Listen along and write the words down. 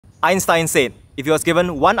Einstein said if he was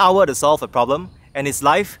given 1 hour to solve a problem and his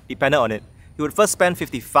life depended on it, he would first spend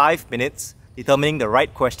 55 minutes determining the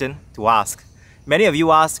right question to ask. Many of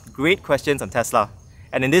you ask great questions on Tesla,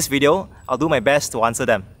 and in this video, I'll do my best to answer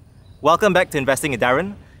them. Welcome back to Investing with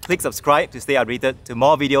Daren. Click subscribe to stay updated to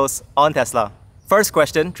more videos on Tesla. First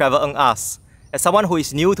question, Trevor Ng asks, as someone who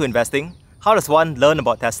is new to investing, how does one learn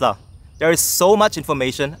about Tesla? There is so much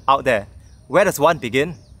information out there. Where does one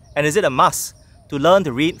begin? And is it a must to learn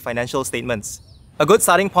to read financial statements? A good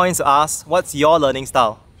starting point is to ask, what's your learning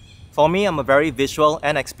style? For me, I'm a very visual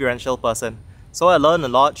and experiential person. So I learn a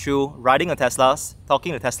lot through riding on Teslas,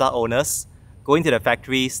 talking to Tesla owners, going to the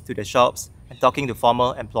factories, to the shops, and talking to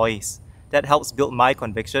former employees. That helps build my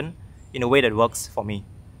conviction in a way that works for me.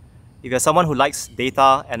 If you're someone who likes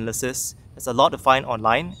data analysis, there's a lot to find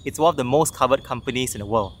online. It's one of the most covered companies in the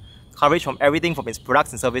world. Coverage from everything from its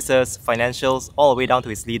products and services, financials, all the way down to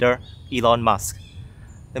its leader, Elon Musk.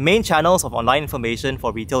 The main channels of online information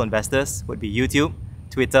for retail investors would be YouTube,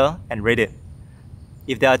 Twitter, and Reddit.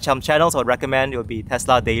 If there are some channels I would recommend, it would be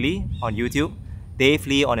Tesla Daily on YouTube, Dave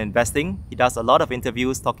Lee on investing. He does a lot of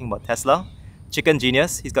interviews talking about Tesla. Chicken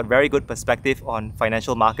Genius, he's got very good perspective on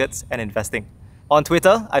financial markets and investing. On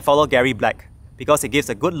Twitter, I follow Gary Black because he gives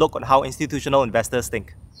a good look on how institutional investors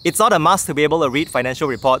think. It's not a must to be able to read financial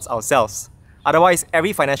reports ourselves. Otherwise,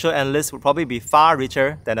 every financial analyst would probably be far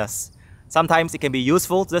richer than us. Sometimes it can be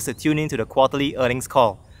useful just to tune into the quarterly earnings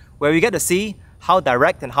call, where we get to see how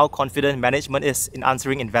direct and how confident management is in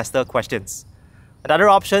answering investor questions. Another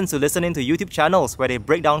option is to listen into YouTube channels where they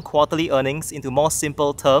break down quarterly earnings into more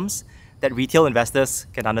simple terms that retail investors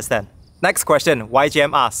can understand. Next question,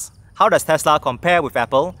 YGM asks, how does Tesla compare with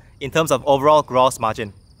Apple in terms of overall gross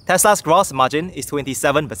margin? Tesla's gross margin is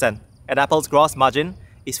 27% and Apple's gross margin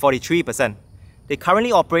is 43%. They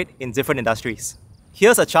currently operate in different industries.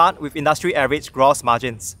 Here's a chart with industry average gross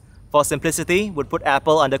margins. For simplicity, we'd put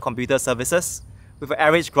Apple under computer services with an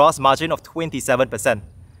average gross margin of 27%.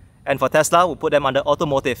 And for Tesla, we'll put them under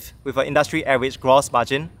automotive with an industry average gross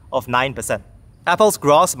margin of 9%. Apple's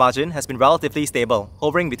gross margin has been relatively stable,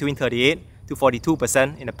 hovering between 38 to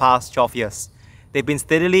 42% in the past 12 years. They've been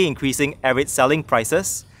steadily increasing average selling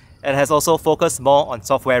prices and has also focused more on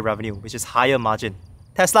software revenue, which is higher margin.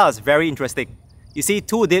 Tesla is very interesting. You see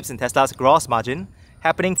two dips in Tesla's gross margin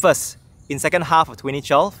happening first in second half of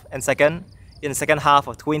 2012 and second in the second half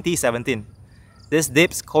of 2017. These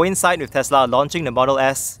dips coincide with Tesla launching the Model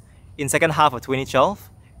S in second half of 2012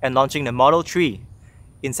 and launching the Model 3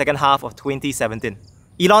 in second half of 2017.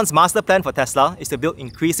 Elon's master plan for Tesla is to build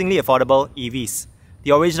increasingly affordable EVs.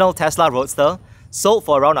 The original Tesla Roadster sold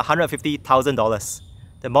for around $150,000.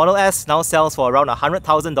 The Model S now sells for around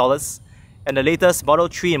 $100,000, and the latest Model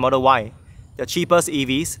 3 and Model Y, the cheapest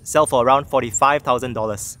EVs, sell for around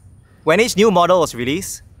 $45,000. When each new model was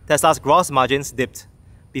released, Tesla's gross margins dipped,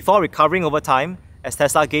 before recovering over time as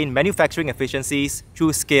Tesla gained manufacturing efficiencies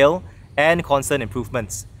through scale and constant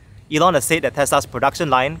improvements. Elon has said that Tesla's production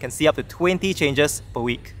line can see up to 20 changes per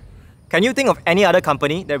week. Can you think of any other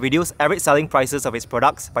company that reduced average selling prices of its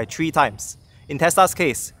products by 3 times? In Tesla's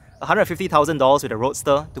case, $150,000 with the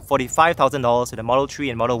Roadster to $45,000 with the Model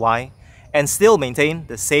 3 and Model Y, and still maintain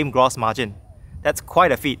the same gross margin. That's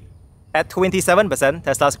quite a feat. At 27%,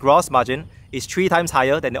 Tesla's gross margin is 3 times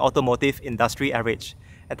higher than the automotive industry average,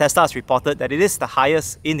 and Tesla has reported that it is the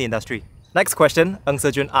highest in the industry. Next question, Ng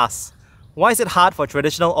Sejun asks, why is it hard for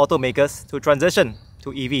traditional automakers to transition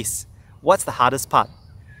to EVs? What's the hardest part?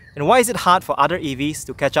 And why is it hard for other EVs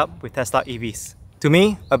to catch up with Tesla EVs? To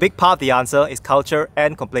me, a big part of the answer is culture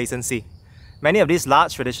and complacency. Many of these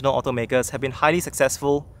large traditional automakers have been highly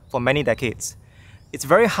successful for many decades. It's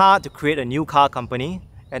very hard to create a new car company,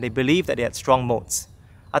 and they believe that they had strong moats.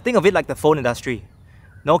 I think of it like the phone industry.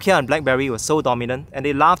 Nokia and BlackBerry were so dominant, and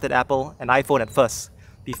they laughed at Apple and iPhone at first,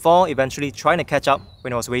 before eventually trying to catch up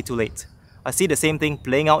when it was way too late. I see the same thing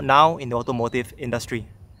playing out now in the automotive industry.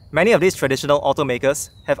 Many of these traditional automakers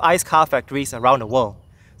have ICE car factories around the world,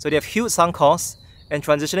 so they have huge sunk costs, and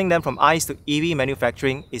transitioning them from ICE to EV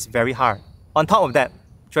manufacturing is very hard. On top of that,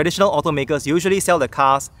 traditional automakers usually sell their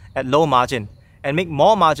cars at low margin and make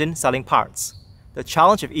more margin selling parts. The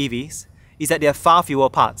challenge of EVs is that they have far fewer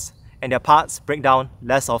parts, and their parts break down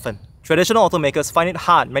less often. Traditional automakers find it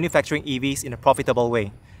hard manufacturing EVs in a profitable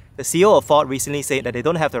way. The CEO of Ford recently said that they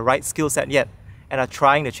don't have the right skill set yet and are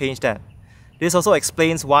trying to change that. This also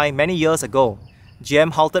explains why many years ago,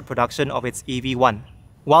 GM halted production of its EV1.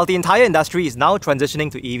 While the entire industry is now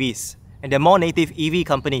transitioning to EVs, and there are more native EV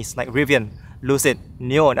companies like Rivian, Lucid,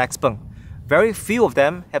 NIO and XPeng, very few of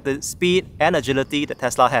them have the speed and agility that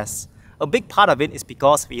Tesla has. A big part of it is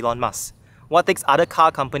because of Elon Musk. What takes other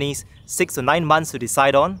car companies 6 to 9 months to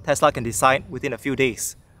decide on, Tesla can decide within a few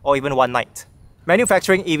days, or even one night.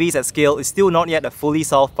 Manufacturing EVs at scale is still not yet a fully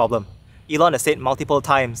solved problem. Elon has said multiple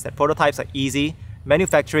times that prototypes are easy,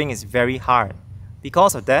 manufacturing is very hard.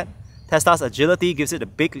 Because of that, Tesla's agility gives it a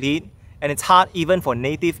big lead, and it's hard even for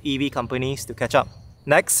native EV companies to catch up.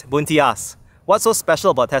 Next, Bunti asks, what's so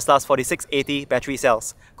special about Tesla's 4680 battery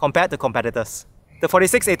cells compared to competitors? The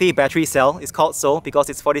 4680 battery cell is called so because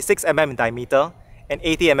it's 46 mm in diameter and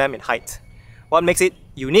 80 mm in height. What makes it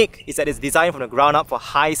unique is that it's designed from the ground up for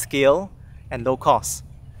high scale and low cost.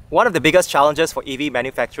 One of the biggest challenges for EV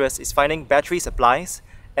manufacturers is finding battery supplies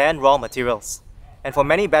and raw materials. And for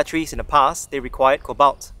many batteries in the past, they required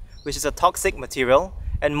cobalt, which is a toxic material,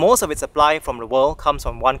 and most of its supply from the world comes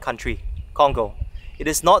from one country, Congo. It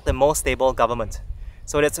is not the most stable government.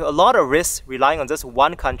 So there's a lot of risk relying on just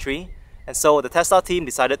one country, and so the Tesla team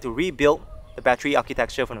decided to rebuild the battery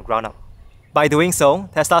architecture from the ground up. By doing so,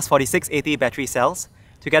 Tesla's 4680 battery cells,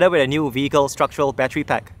 together with a new vehicle structural battery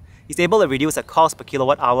pack, is able to reduce the cost per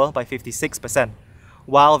kilowatt hour by 56%,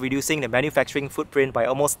 while reducing the manufacturing footprint by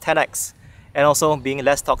almost 10x, and also being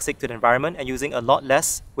less toxic to the environment and using a lot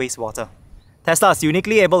less wastewater. Tesla is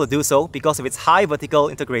uniquely able to do so because of its high vertical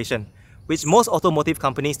integration, which most automotive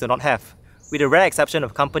companies do not have, with the rare exception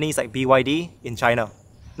of companies like BYD in China.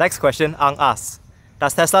 Next question, Ang asks,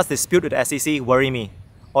 does Tesla's dispute with the SEC worry me,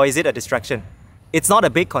 or is it a distraction? It's not a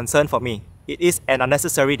big concern for me. It is an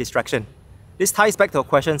unnecessary distraction. This ties back to a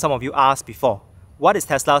question some of you asked before. What is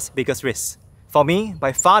Tesla's biggest risk? For me,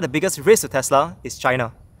 by far the biggest risk to Tesla is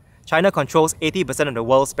China. China controls 80% of the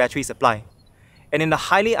world's battery supply. And in the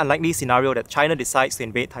highly unlikely scenario that China decides to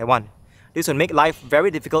invade Taiwan, this would make life very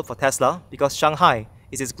difficult for Tesla because Shanghai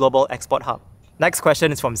is its global export hub. Next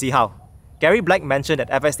question is from Zihao. Gary Black mentioned that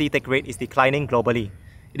FSD take rate is declining globally.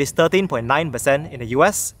 It is 13.9% in the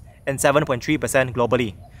US and 7.3%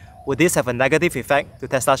 globally. Would this have a negative effect to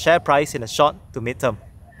Tesla's share price in the short to mid-term?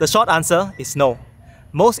 The short answer is no.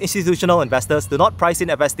 Most institutional investors do not price in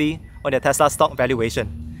FSD on their Tesla stock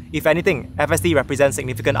valuation. If anything, FSD represents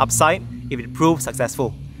significant upside if it proves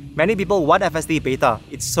successful. Many people want FSD beta,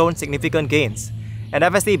 it's shown significant gains. And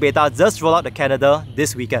FSD beta just rolled out to Canada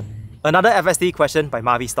this weekend. Another FSD question by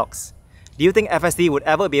Mavi Stocks. Do you think FSD would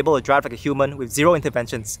ever be able to drive like a human with zero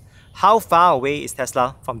interventions? How far away is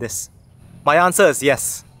Tesla from this? My answer is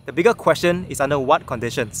yes. The bigger question is under what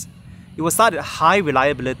conditions. It will start at high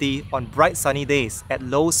reliability on bright sunny days at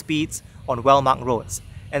low speeds on well-marked roads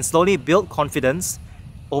and slowly build confidence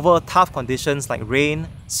over tough conditions like rain,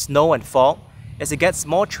 snow and fog as it gets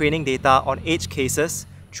more training data on edge cases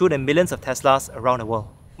through the millions of Teslas around the world.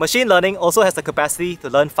 Machine learning also has the capacity to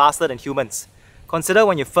learn faster than humans. Consider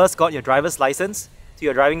when you first got your driver's license to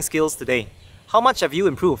your driving skills today. How much have you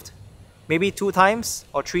improved? Maybe 2 times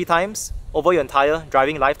or 3 times over your entire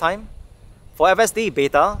driving lifetime? For FSD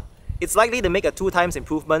beta, it's likely to make a 2 times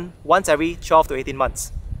improvement once every 12 to 18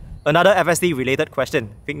 months. Another FSD related question,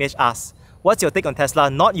 Vignesh asks, what's your take on Tesla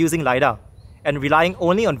not using LiDAR and relying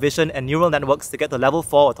only on vision and neural networks to get to level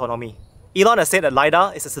 4 autonomy? Elon has said that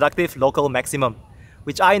LiDAR is a seductive local maximum,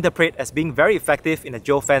 which I interpret as being very effective in the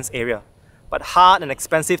geofence area, but hard and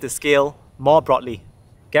expensive to scale more broadly.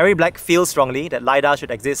 Gary Black feels strongly that LiDAR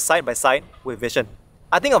should exist side by side with vision.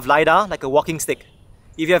 I think of LiDAR like a walking stick.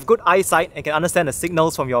 If you have good eyesight and can understand the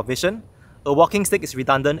signals from your vision, a walking stick is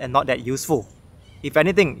redundant and not that useful. If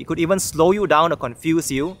anything, it could even slow you down or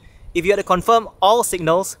confuse you if you had to confirm all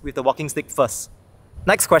signals with the walking stick first.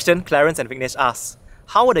 Next question, Clarence and Vignesh asks,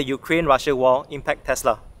 how would the Ukraine-Russia war impact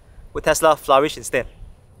Tesla? Would Tesla flourish instead?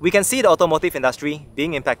 We can see the automotive industry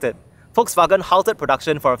being impacted. Volkswagen halted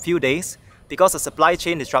production for a few days because of supply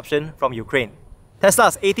chain disruption from Ukraine. Tesla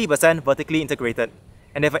is 80% vertically integrated,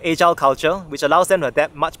 and they have an agile culture which allows them to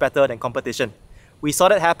adapt much better than competition. We saw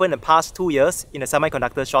that happen in the past 2 years in the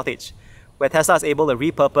semiconductor shortage, where Tesla is able to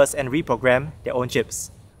repurpose and reprogram their own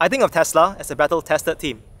chips. I think of Tesla as a battle-tested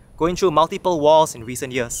team, going through multiple wars in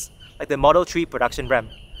recent years, like the Model 3 production ramp,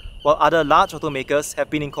 while other large automakers have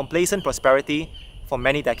been in complacent prosperity for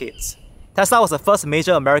many decades. Tesla was the first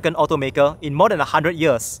major American automaker in more than 100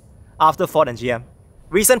 years, after Ford and GM.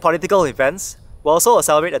 Recent political events will also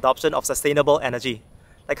accelerate adoption of sustainable energy,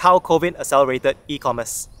 like how COVID accelerated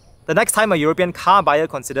e-commerce. The next time a European car buyer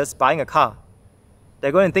considers buying a car,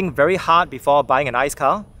 they're going to think very hard before buying an ICE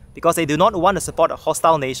car because they do not want to support a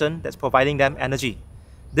hostile nation that's providing them energy.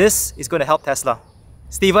 This is going to help Tesla.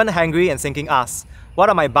 Stephen, Hangry and Sinking asks, what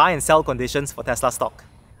are my buy and sell conditions for Tesla stock?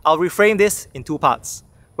 I'll reframe this in 2 parts.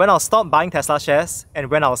 When I'll stop buying Tesla shares and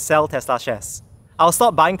when I'll sell Tesla shares. I'll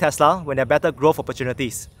stop buying Tesla when there are better growth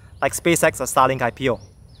opportunities, like SpaceX or Starlink IPO.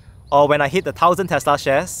 Or when I hit the 1,000 Tesla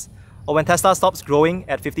shares, or when Tesla stops growing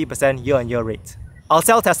at 50% year-on-year rate? I'll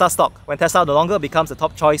sell Tesla stock when Tesla no longer becomes the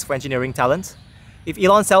top choice for engineering talent, if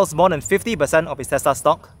Elon sells more than 50% of his Tesla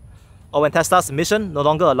stock, or when Tesla's mission no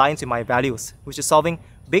longer aligns with my values, which is solving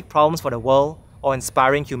big problems for the world or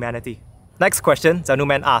inspiring humanity. Next question,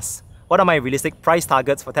 Zanuman asks, what are my realistic price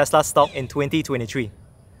targets for Tesla stock in 2023?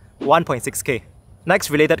 1.6k. Next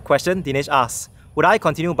related question, Dinesh asks, would I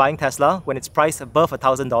continue buying Tesla when it's priced above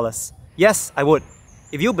 $1,000? Yes, I would.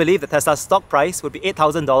 If you believe the Tesla stock price would be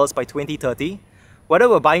 $8,000 by 2030, whether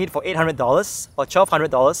we're buying it for $800 or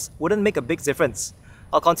 $1,200 wouldn't make a big difference.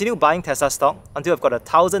 I'll continue buying Tesla stock until I've got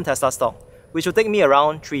 1,000 Tesla stock, which will take me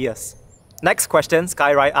around 3 years. Next question,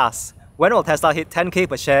 Skyrai asks, when will Tesla hit 10k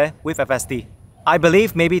per share with FSD? I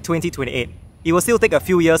believe maybe 2028. It will still take a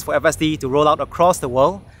few years for FSD to roll out across the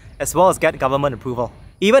world, as well as get government approval.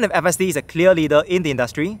 Even if FSD is a clear leader in the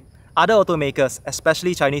industry, other automakers,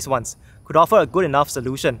 especially Chinese ones, could offer a good enough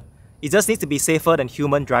solution. It just needs to be safer than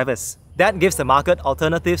human drivers. That gives the market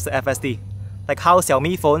alternatives to FSD, like how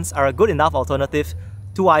Xiaomi phones are a good enough alternative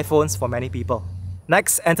to iPhones for many people.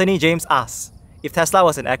 Next, Anthony James asks, if Tesla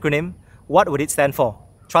was an acronym, what would it stand for?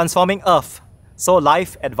 Transforming Earth, so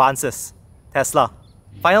life advances. Tesla.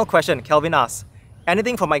 Final question, Kelvin asks,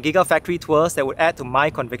 anything from my Gigafactory tours that would add to my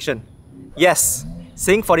conviction? Yes,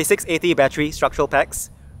 Sync 4680 battery structural packs,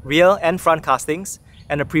 rear and front castings,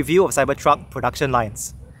 and a preview of Cybertruck production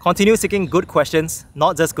lines. Continue seeking good questions,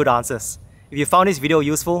 not just good answers. If you found this video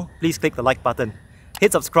useful, please click the like button.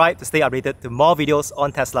 Hit subscribe to stay updated to more videos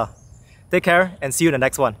on Tesla. Take care and see you in the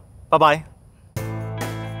next one. Bye bye.